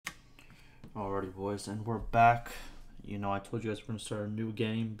Alrighty, boys, and we're back. You know, I told you guys we're going to start a new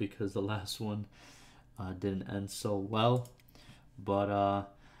game because the last one didn't end so well. But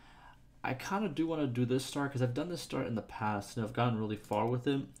I kind of do want to do this start because I've done this start in the past and I've gotten really far with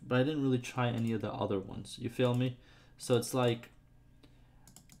it, but I didn't really try any of the other ones. You feel me? So it's like,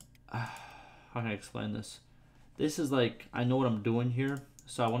 how can I explain this? This is like, I know what I'm doing here,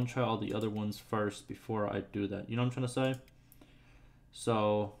 so I want to try all the other ones first before I do that. You know what I'm trying to say?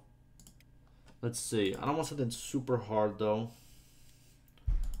 So let's see. I don't want something super hard though.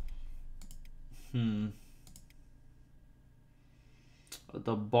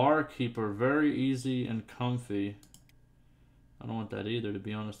 The barkeeper, very easy and comfy. I don't want that either, to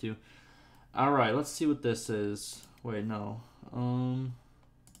be honest with you. Alright, let's see what this is. Wait, no.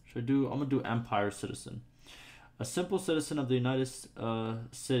 Should I do, I'm gonna do Empire Citizen. A simple citizen of the United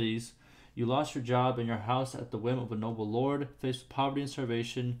Cities, you lost your job and your house at the whim of a noble lord, faced with poverty and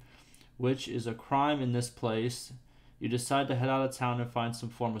starvation, which is a crime in this place. You decide to head out of town and find some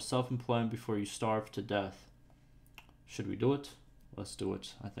form of self-employment before you starve to death. Should we do it? Let's do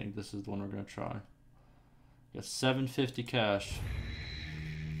it. I think this is the one we're gonna try. Got 750 cash.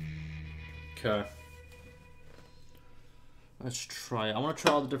 Okay. Let's try it. I want to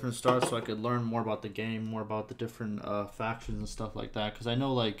try all the different starts so I could learn more about the game, more about the different factions and stuff like that. Because I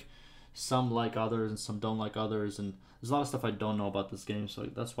know like some like others and some don't like others, and there's a lot of stuff I don't know about this game. So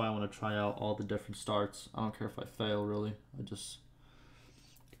that's why I want to try out all the different starts. I don't care if I fail, really. I just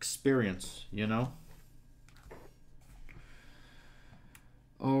experience, you know.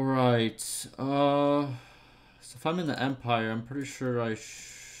 All right. So if I'm in the Empire, I'm pretty sure I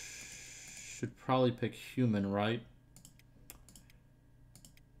should probably pick human, right?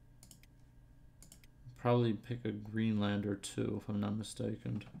 Probably pick a Greenlander too, if I'm not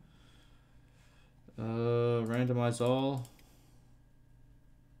mistaken. Randomize all.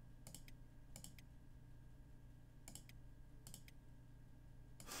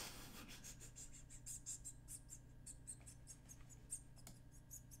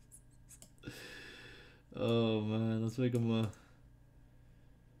 Oh man, let's make him a...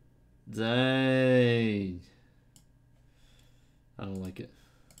 Dang. I don't like it.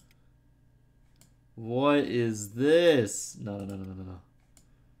 What is this? No.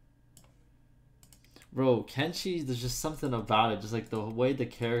 Bro, Kenshi, there's just something about it. Just like the way the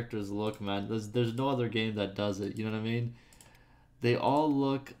characters look, man. There's no other game that does it. You know what I mean? They all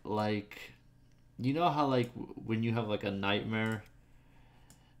look like... You know how like when you have like a nightmare,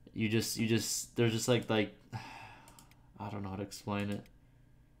 there's just like I don't know how to explain it.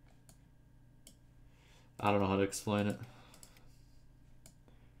 I don't know how to explain it.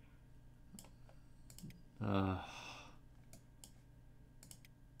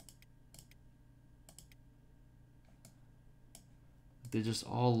 They just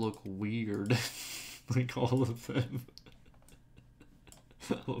all look weird. Like all of them.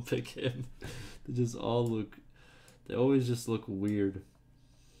 I'm gonna pick him. They just all look... They always just look weird.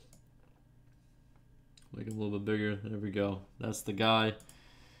 Make him a little bit bigger. There we go. That's the guy.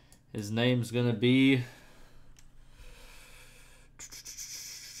 His name's gonna be...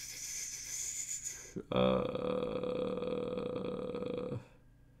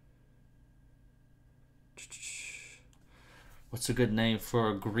 What's a good name for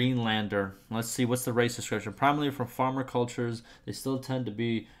a Greenlander? Let's see, what's the race description? Primarily from farmer cultures, they still tend to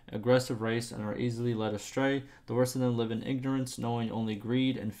be aggressive race and are easily led astray. The worst of them live in ignorance, knowing only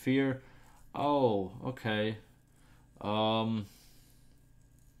greed and fear. Oh, okay. What's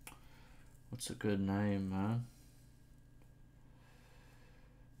a good name, man?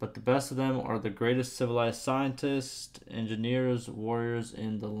 But the best of them are the greatest civilized scientists, engineers, warriors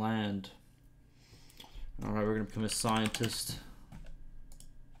in the land. Alright, we're gonna become a scientist.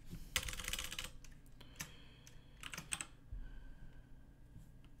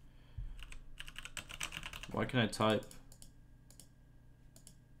 Why can't I type?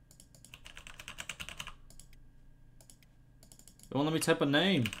 It won't let me type a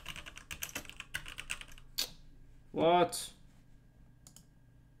name. What?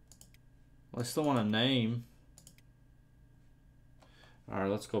 Well, I still want a name. Alright,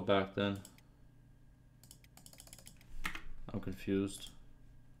 let's go back then. I'm confused.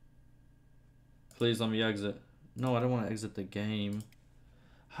 Please let me exit. No, I don't want to exit the game.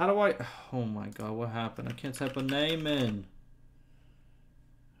 How do I... Oh my god, what happened? I can't type a name in.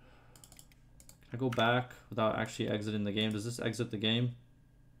 Can I go back without actually exiting the game? Does this exit the game?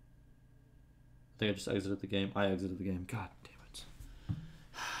 I think I just exited the game. I exited the game. God damn it.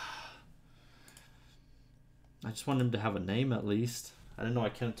 I just wanted him to have a name at least. I didn't know I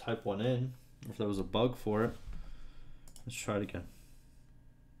can't type one in. Or if there was a bug for it. Let's try it again.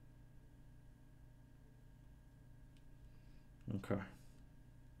 Okay.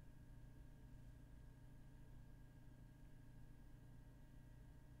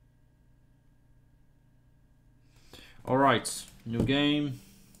 All right, new game.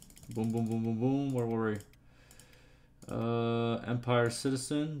 Boom, boom, boom, boom, boom. Where were we? Empire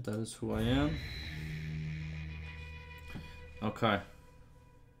Citizen. That is who I am. Okay.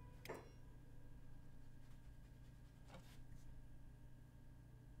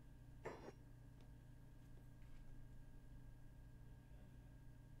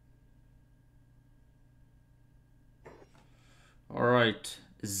 All right,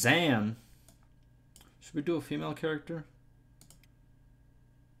 Zan. Should we do a female character?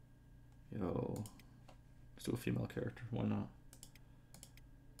 Yo, let's do a female character. Why not?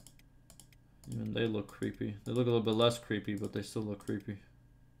 Even they look creepy. They look a little bit less creepy, but they still look creepy.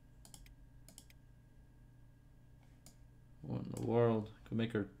 What in the world? Could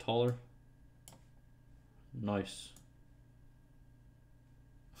make her taller. Nice.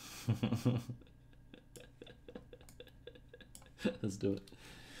 Let's do it.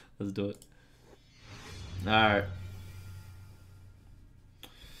 Let's do it. Alright.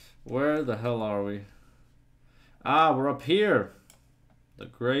 Where the hell are we? Ah, we're up here. The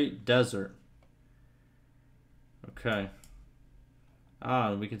Great Desert. Okay.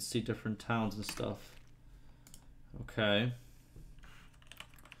 Ah, we can see different towns and stuff. Okay.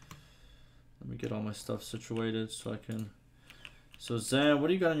 Let me get all my stuff situated so I can... So Zan, what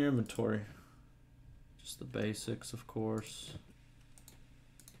do you got in your inventory? Just the basics, of course.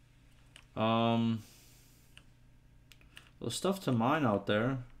 There's stuff to mine out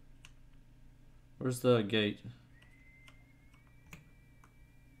there. Where's the gate?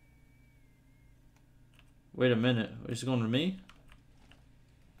 Wait a minute. Is it going to me?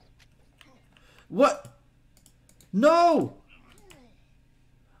 What? No!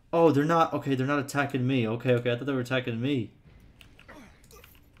 Oh, they're not. Okay, they're not attacking me. Okay, okay. I thought they were attacking me.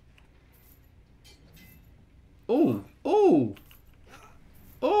 Oh! Oh!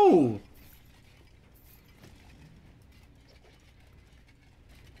 Oh!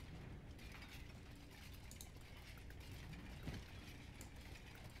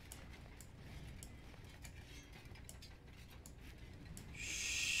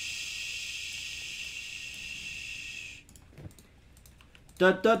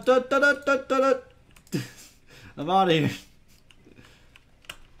 Da, da, da, da, da, da, da, da. I'm out of here.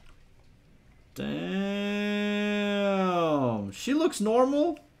 Damn. She looks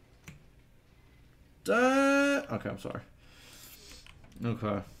normal. Okay, I'm sorry.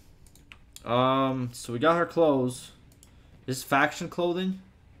 Okay. So we got her clothes. This faction clothing?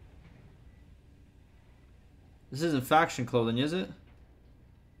 This isn't faction clothing, is it?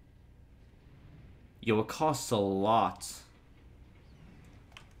 Yo, it costs a lot.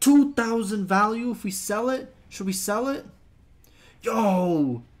 2,000 value if we sell it? Should we sell it?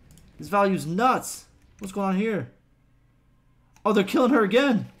 Yo! This value's nuts. What's going on here? Oh, they're killing her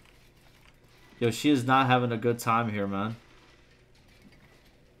again. Yo, she is not having a good time here, man.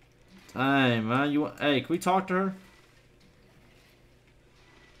 Dang, man. Hey, can we talk to her?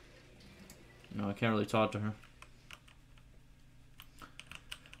 No, I can't really talk to her.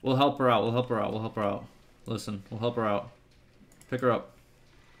 We'll help her out. We'll help her out. We'll help her out. Listen, we'll help her out. Pick her up.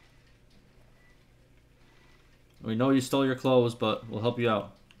 We know you stole your clothes, but we'll help you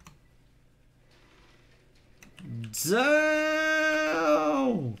out. Damn!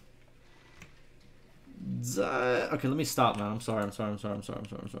 Okay, let me stop, man. I'm sorry.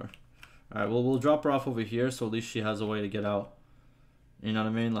 Alright, well, we'll drop her off over here, so at least she has a way to get out. You know what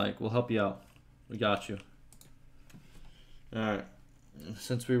I mean? Like, we'll help you out. We got you. Alright.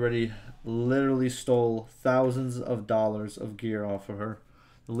 Since we already literally stole thousands of dollars of gear off of her,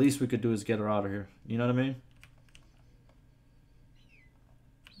 the least we could do is get her out of here. You know what I mean?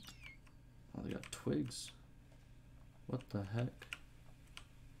 Oh, they got twigs. What the heck?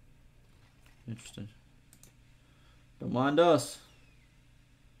 Interesting. Don't mind us.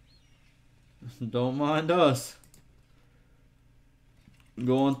 Don't mind us.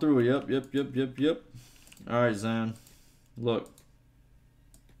 Going through it. Yep. Alright, Zan. Look.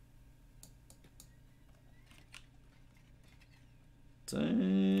 Damn.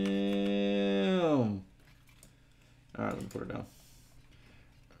 Alright, let me put her down.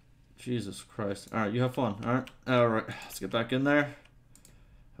 Jesus Christ. Alright, you have fun. Alright, let's get back in there.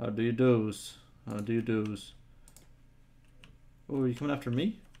 How do you do's? How do you do's? Oh, are you coming after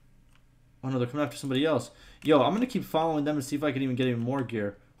me? Oh no, they're coming after somebody else. Yo, I'm gonna keep following them and see if I can even get even more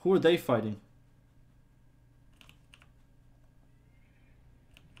gear. Who are they fighting?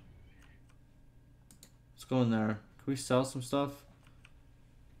 Let's go in there. Can we sell some stuff?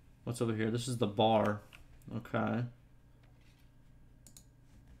 What's over here? This is the bar. Okay.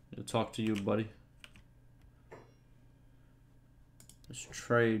 I'll talk to you, buddy. Let's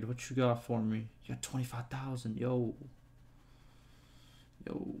trade. What you got for me? You got 25,000. Yo.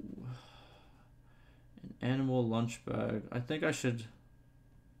 Yo. An animal lunch bag. I think I should...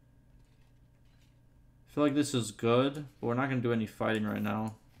 I feel like this is good, but we're not going to do any fighting right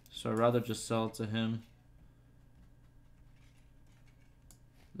now. So I'd rather just sell it to him.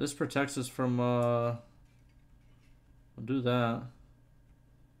 This protects us from, we'll do that.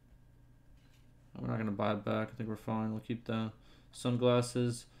 We're not going to buy it back. I think we're fine. We'll keep that.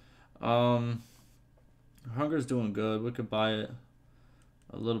 Sunglasses. Hunger's doing good. We could buy it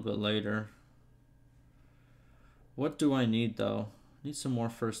a little bit later. What do I need, though? I need some more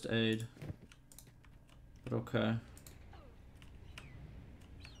first aid. But okay.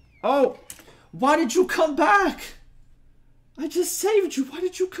 Oh! Why did you come back? I just saved you. Why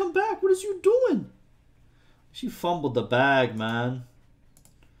did you come back? What is you doing? She fumbled the bag, man.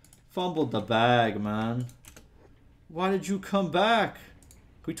 Fumbled the bag, man. Why did you come back? Can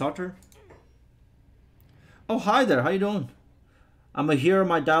we talk to her? Oh, hi there. How you doing? I'm a hero.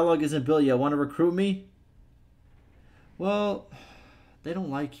 My dialogue isn't built yet. Want to recruit me? Well, they don't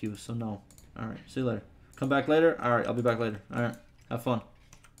like you, so no. Alright, see you later. Come back later? Alright, I'll be back later. Alright, have fun.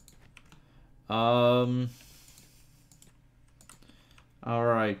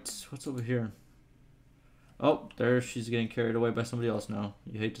 Alright, what's over here? Oh, there she's getting carried away by somebody else now.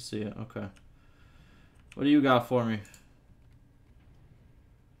 You hate to see it. Okay. What do you got for me?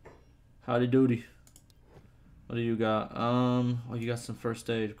 Howdy doody. What do you got? Oh, you got some first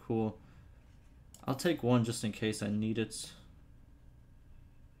aid. Cool. I'll take one just in case I need it.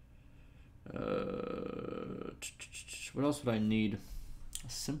 What else would I need? A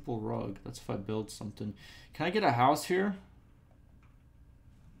simple rug. That's if I build something. Can I get a house here?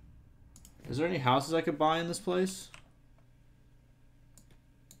 Is there any houses I could buy in this place?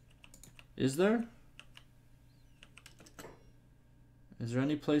 Is there? Is there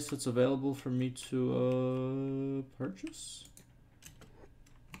any place that's available for me to purchase?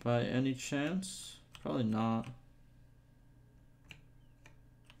 By any chance? Probably not.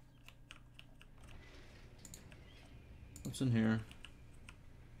 What's in here?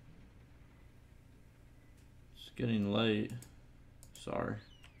 It's getting late. Sorry.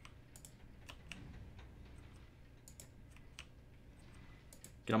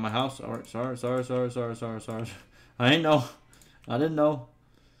 Get on my house. Alright, sorry. I ain't know. I didn't know.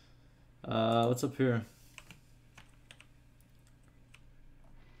 What's up here?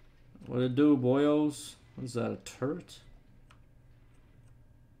 What it do, boyos? What is that, a turret?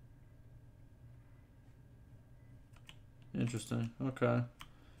 Interesting. Okay.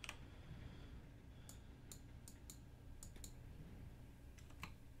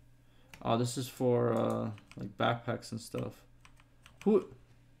 Oh, this is for like backpacks and stuff. Who?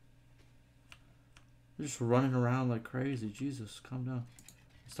 They're just running around like crazy. Jesus, calm down.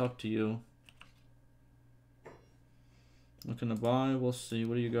 Let's talk to you. Looking to buy. We'll see.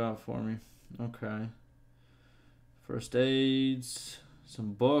 What do you got for me? Okay. First aids.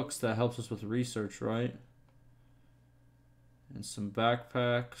 Some books. That helps us with research, right? And some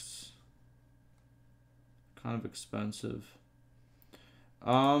backpacks. Kind of expensive.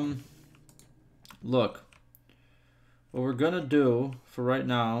 Look. What we're gonna do for right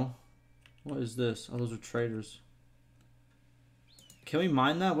now. What is this? Oh, those are traders. Can we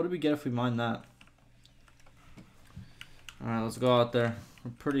mine that? What do we get if we mine that? Alright, let's go out there. We're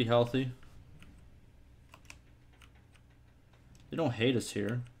pretty healthy. They don't hate us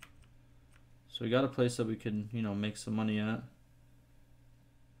here. So we got a place that we can, you know, make some money at.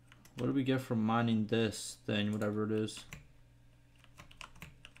 What do we get from mining this thing, whatever it is?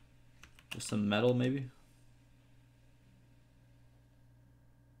 Just some metal, maybe?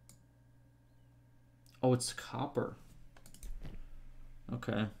 Oh, it's copper.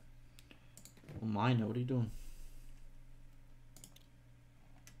 Okay. Well, mine it. What are you doing?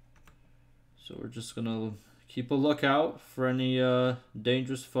 So we're just gonna keep a lookout for any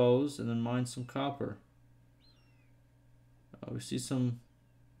dangerous foes and then mine some copper. We see some...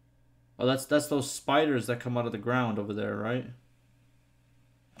 Oh, that's those spiders that come out of the ground over there, right?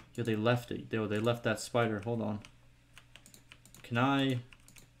 Yeah, they left it. They left that spider. Hold on. Can I...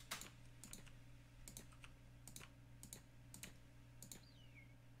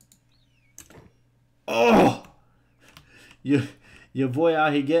 Oh! Your boy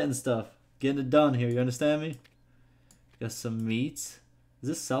out here getting stuff. Getting it done here. You understand me? Got some meat. Does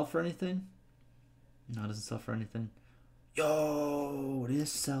this sell for anything? No, it doesn't sell for anything. Yo!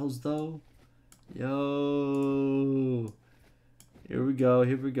 This sells though. Yo! Here we go.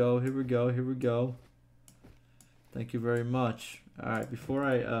 Here we go. Here we go. Here we go. Thank you very much. Alright, before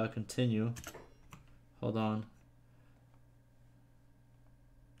I continue, hold on.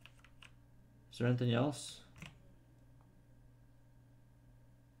 Is there anything else?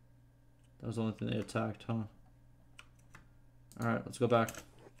 That was the only thing they attacked, huh? Alright, let's go back.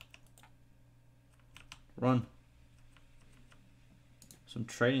 Run. Some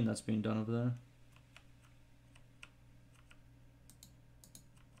trading that's being done over there.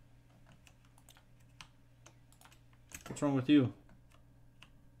 What's wrong with you?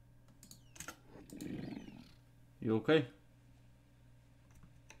 You okay?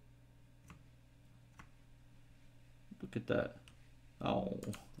 Look at that. Oh,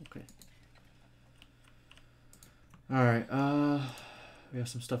 okay. Alright, we have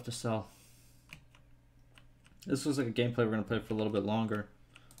some stuff to sell. This looks like a gameplay we're gonna play for a little bit longer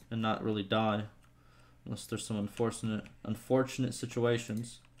and not really die. Unless there's some unfortunate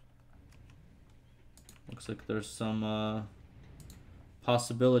situations. Looks like there's some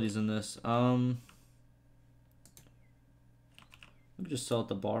possibilities in this. We can just sell at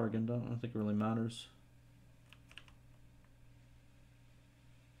the bar again, I don't think it really matters.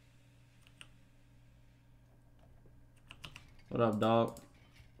 What up, dog?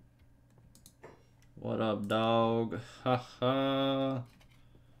 What up, dog? Haha.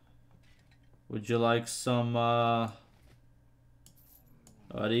 Would you like some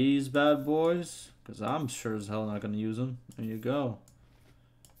these bad boys? Because I'm sure as hell not going to use them. There you go.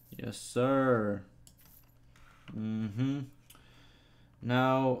 Yes, sir. Now,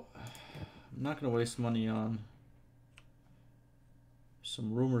 I'm not going to waste money on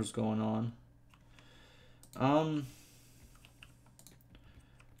some rumors going on. Can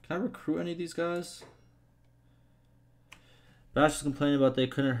I recruit any of these guys? Bash is complaining about they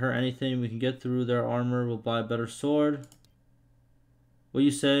couldn't hurt anything. We can get through their armor. We'll buy a better sword. What do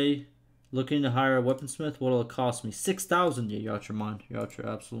you say? Looking to hire a weaponsmith? What'll it cost me? 6,000. Yeah, you're out your mind. You're out your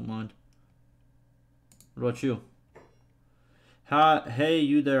absolute mind. What about you? Hey,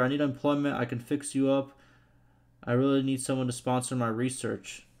 you there. I need employment. I can fix you up. I really need someone to sponsor my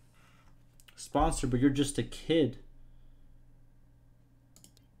research. Sponsor, but you're just a kid.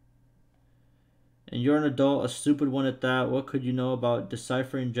 And you're an adult, a stupid one at that. What could you know about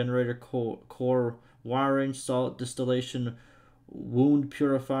deciphering generator core wiring, salt distillation, wound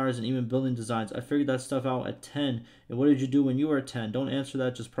purifiers, and even building designs? I figured that stuff out at 10. And what did you do when you were 10? Don't answer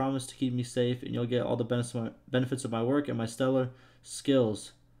that. Just promise to keep me safe, and you'll get all the benefits of my work and my stellar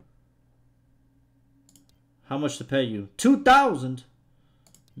skills. How much to pay you? 2,000.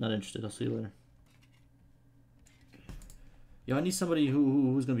 Not interested. I'll see you later. Yo, I need somebody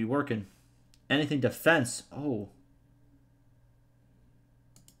who's gonna be working. Anything defense. Oh.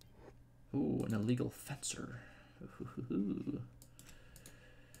 Ooh, an illegal fencer.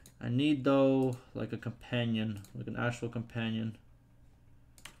 I need, though, like a companion. Like an actual companion.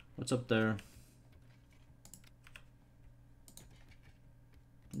 What's up there?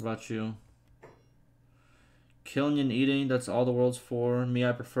 What about you? Killing and eating, that's all the world's for. Me,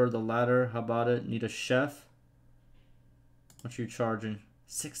 I prefer the latter. How about it? Need a chef? What are you charging?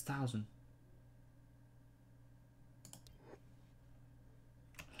 6,000.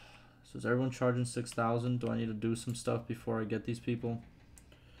 So is everyone charging 6,000? Do I need to do some stuff before I get these people?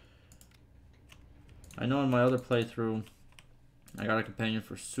 I know in my other playthrough, I got a companion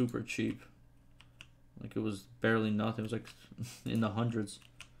for super cheap. Like, it was barely nothing. It was like in the hundreds.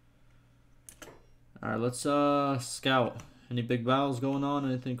 Alright, let's scout. Any big battles going on?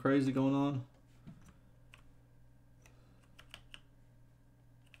 Anything crazy going on?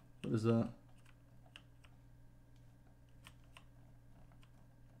 What is that?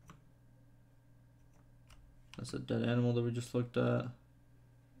 That's a dead animal that we just looked at.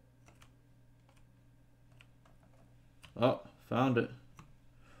 Oh, found it.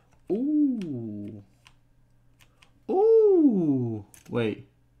 Ooh. Ooh. Wait.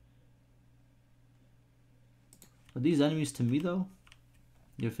 Are these enemies to me, though?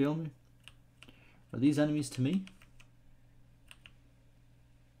 You feel me? Are these enemies to me?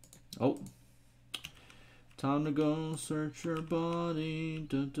 Oh. Time to go search your body.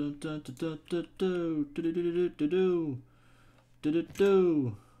 Do, do, do, do, do, do, do, do, do, do, do, do,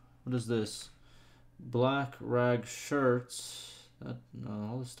 do. What is this? Black rag shirts. That, no,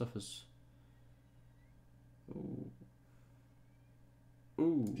 all this stuff is. Ooh.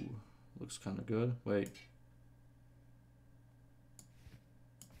 Ooh. Looks kind of good. Wait.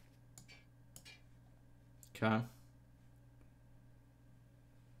 Okay.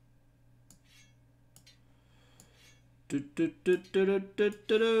 Do, do, do, do, do, do,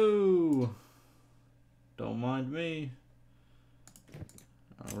 do, do. Don't mind me.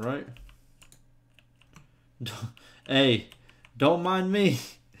 All right. Hey, don't mind me.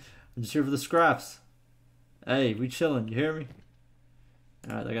 I'm just here for the scraps. Hey, we chilling. You hear me?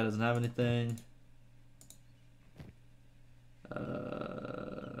 Alright, that guy doesn't have anything.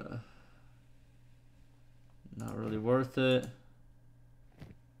 Not really worth it.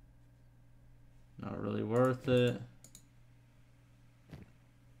 Not really worth it.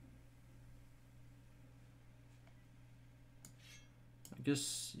 I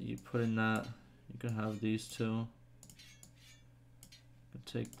guess you put in that. You can have these two. I can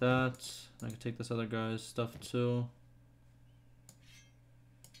take that. I can take this other guy's stuff too.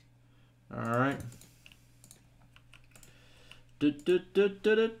 Alright. I'm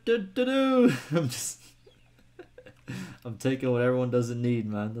just I'm taking what everyone doesn't need,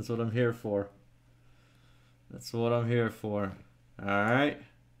 man. That's what I'm here for. That's what I'm here for. Alright.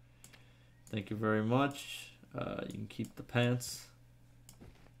 Thank you very much. You can keep the pants.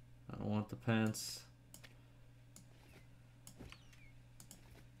 I don't want the pants.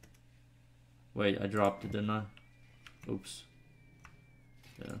 Wait, I dropped it, didn't I? Oops.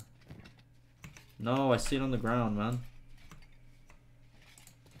 Yeah. No, I see it on the ground, man.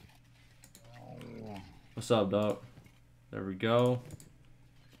 What's up, dog? There we go.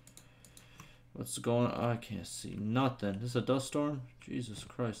 What's going on? I can't see nothing. This is a dust storm? Jesus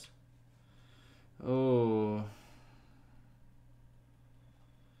Christ. Oh.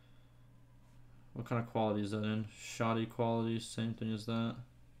 What kind of quality is that in? Shoddy quality, same thing as that.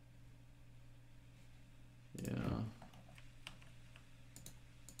 Yeah.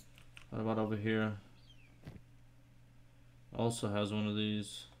 What about over here? Also has one of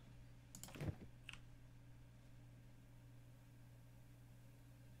these.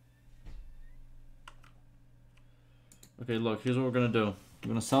 Okay, look, here's what we're gonna do. We're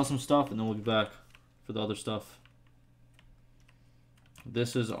gonna sell some stuff and then we'll be back for the other stuff.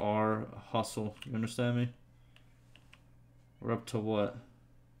 This is our hustle. You understand me? We're up to what?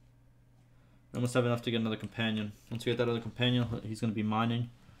 We almost have enough to get another companion. Once we get that other companion, he's gonna be mining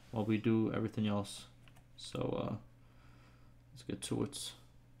while we do everything else. So let's get to it.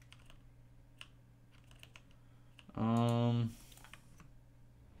 Oh.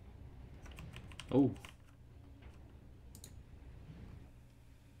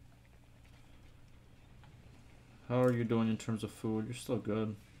 How are you doing in terms of food? You're still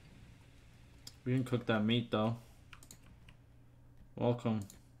good. We didn't cook that meat though. Welcome.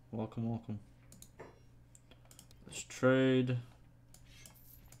 Welcome, welcome. Let's trade.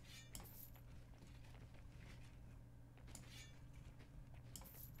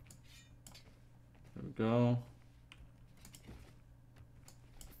 There we go.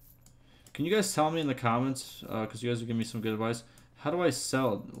 Can you guys tell me in the comments, because you guys will give me some good advice, how do I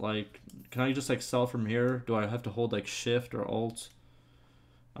sell? Like, can I just like sell from here? Do I have to hold like shift or alt?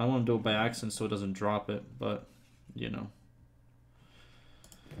 I don't want to do it by accident so it doesn't drop it, but you know.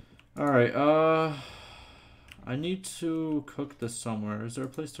 Alright, I need to cook this somewhere. Is there a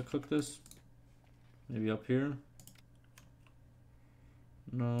place to cook this? Maybe up here?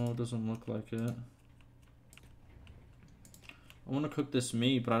 No, it doesn't look like it. I want to cook this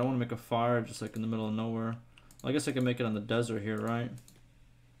meat, but I don't want to make a fire just like in the middle of nowhere. Well, I guess I can make it on the desert here, right?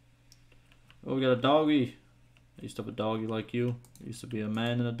 Oh, we got a doggy. I used to have a doggy like you. I used to be a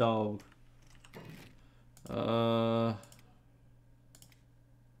man and a dog. How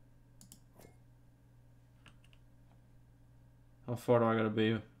far do I gotta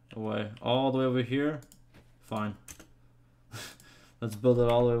be away? All the way over here? Fine. Let's build it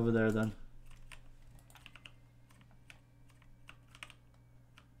all the way over there then.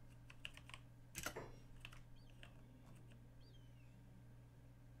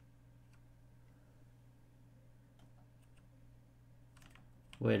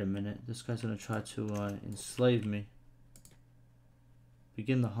 Wait a minute, this guy's gonna try to enslave me.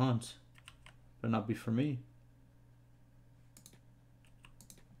 Begin the hunt. Better not be for me.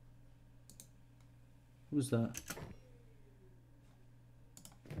 Who's that?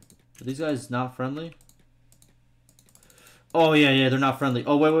 Are these guys not friendly? Oh yeah, they're not friendly.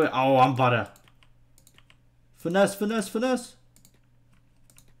 Oh wait. Oh, I'm about to finesse.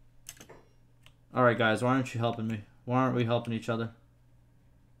 Alright guys, why aren't you helping me? Why aren't we helping each other?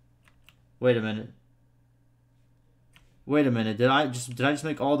 Wait a minute. Did I just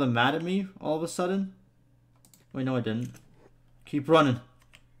make all of them mad at me all of a sudden? Wait, no I didn't. Keep running.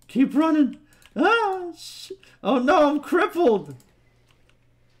 Ah! Oh no, I'm crippled.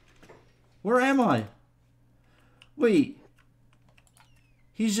 Where am I? Wait.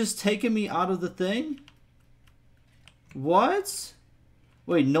 He's just taking me out of the thing? What?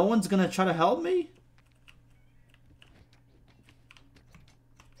 Wait, no one's gonna try to help me?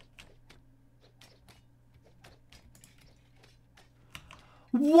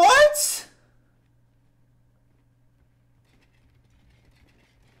 What?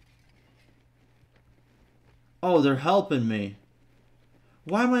 Oh, they're helping me.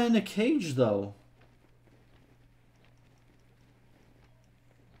 Why am I in a cage, though?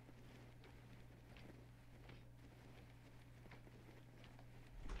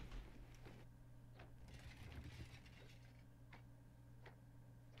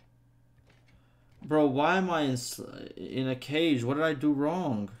 Bro, why am I in a cage? What did I do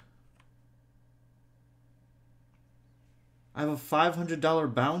wrong? I have a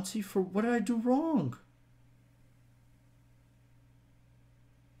 $500 bounty for what did I do wrong?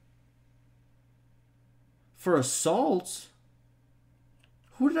 For assault?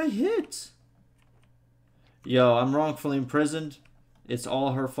 Who did I hit? Yo, I'm wrongfully imprisoned. It's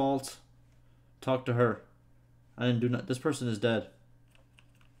all her fault. Talk to her. I didn't do nothing. This person is dead.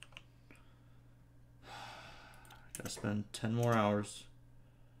 Gotta spend 10 more hours.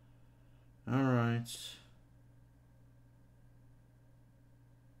 Alright.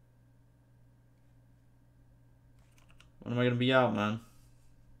 When am I gonna be out, man?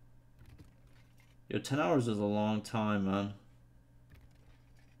 Yo, 10 hours is a long time, man.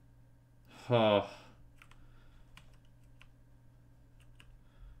 Oh.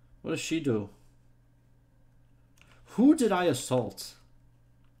 What does she do? Who did I assault?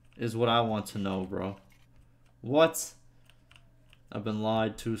 Is what I want to know, bro. What? I've been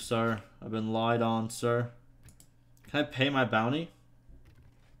lied to, sir. I've been lied on, sir. Can I pay my bounty?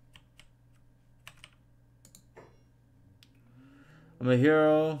 I'm a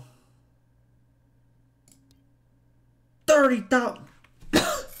hero. 30,000.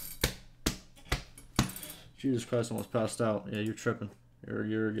 Jesus Christ, I almost passed out. Yeah, you're tripping.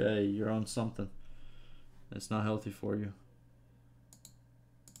 You're on something. It's not healthy for you.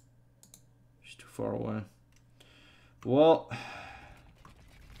 She's too far away. Well,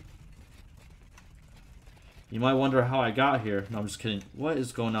 you might wonder how I got here. No, I'm just kidding. What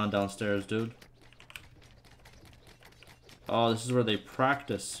is going on downstairs, dude? Oh, this is where they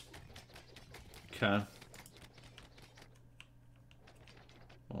practice. Okay.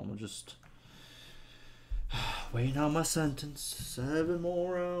 Well, I'm just waiting on my sentence. 7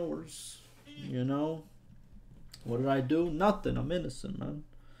 more hours. You know? What did I do? Nothing. I'm innocent, man.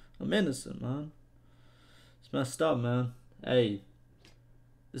 I'm innocent, man. It's messed up, man. Hey.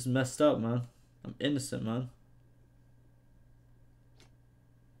 This is messed up, man. I'm innocent, man.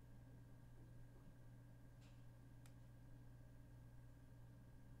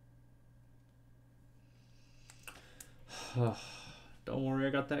 Don't worry, I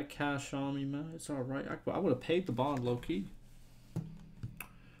got that cash on me, man. It's alright. I would have paid the bond low-key.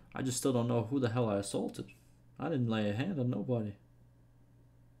 I just still don't know who the hell I assaulted. I didn't lay a hand on nobody.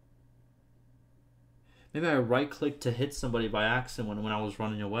 Maybe I right-clicked to hit somebody by accident when I was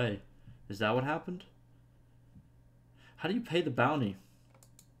running away. Is that what happened? How do you pay the bounty?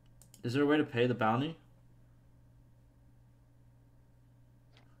 Is there a way to pay the bounty?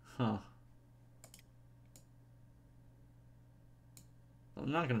 Huh.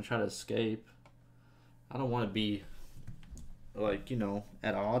 I'm not going to try to escape. I don't want to be, like, you know,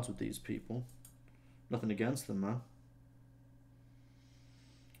 at odds with these people. Nothing against them, man.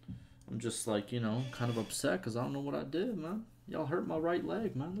 I'm just, like, you know, kind of upset because I don't know what I did, man. Y'all hurt my right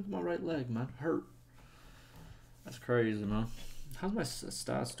leg, man. Look at my right leg, man. Hurt. That's crazy, man. How's my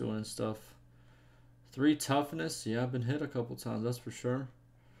stats doing and stuff? 3 toughness. Yeah, I've been hit a couple times, that's for sure.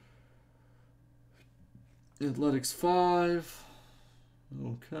 Athletics 5.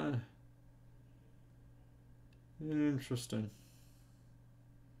 Okay. Interesting.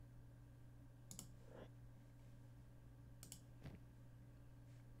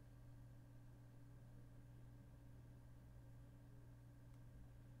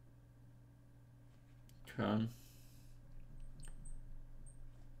 Okay.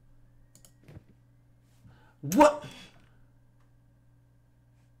 What?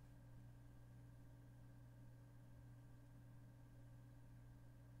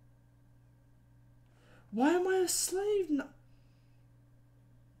 Why am I a slave now?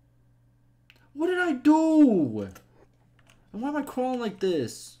 What did I do? And why am I crawling like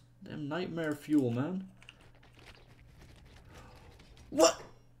this? Damn nightmare fuel, man. What?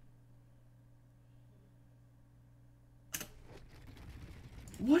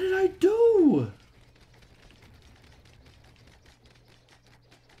 What did I do?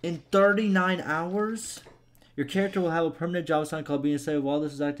 In 39 hours? Your character will have a permanent job assigned called being saved. While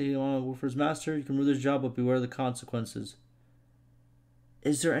this is active for his master, you can remove this job, but beware of the consequences.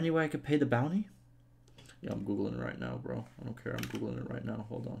 Is there any way I could pay the bounty? Yeah, I'm Googling it right now, bro. I don't care. I'm Googling it right now.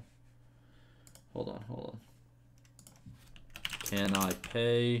 Hold on. Hold on, hold on. Can I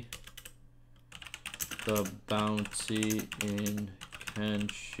pay the bounty in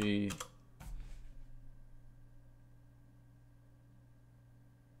Kenshi?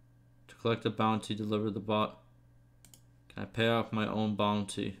 To collect the bounty, deliver the bot. Can I pay off my own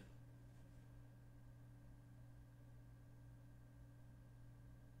bounty?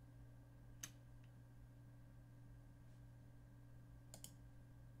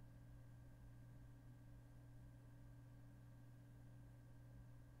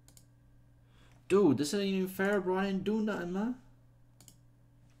 Dude, this ain't even fair, bro. I didn't do nothing, man.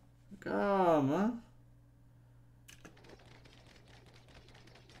 God, man.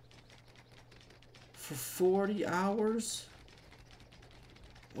 For 40 hours?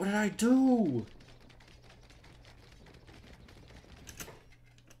 What did I do?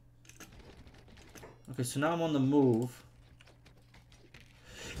 Okay, so now I'm on the move.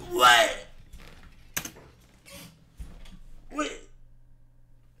 What? Wait.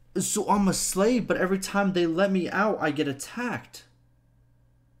 So I'm a slave, but every time they let me out, I get attacked.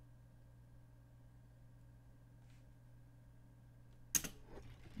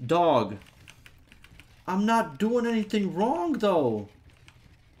 Dog. I'm not doing anything wrong, though.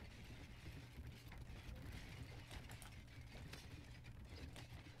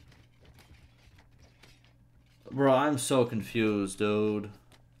 Bro, I'm so confused, dude.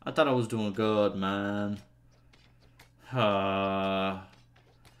 I thought I was doing good, man.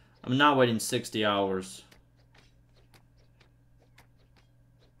 I'm not waiting 60 hours.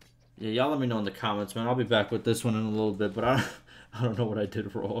 Yeah, y'all let me know in the comments, man. I'll be back with this one in a little bit, but I don't know what I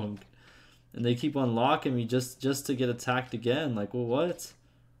did wrong. And they keep unlocking me just to get attacked again. Like, well, what?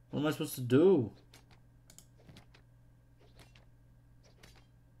 What am I supposed to do?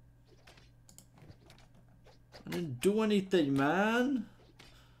 I didn't do anything, man.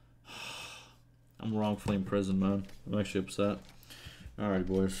 I'm wrongfully in prison, man. I'm actually upset. Alright,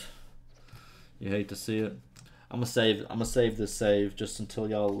 boys. You hate to see it. I'm gonna save this save just until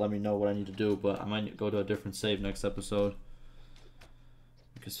y'all let me know what I need to do, but I might go to a different save next episode.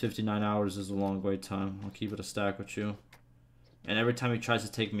 Because 59 hours is a long wait time. I'll keep it a stack with you. And every time he tries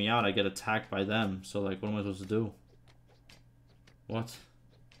to take me out, I get attacked by them. So, like, what am I supposed to do? What?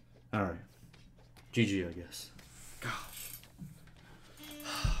 Alright. GG, I guess. Gosh.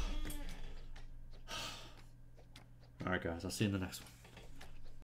 Alright, guys. I'll see you in the next one.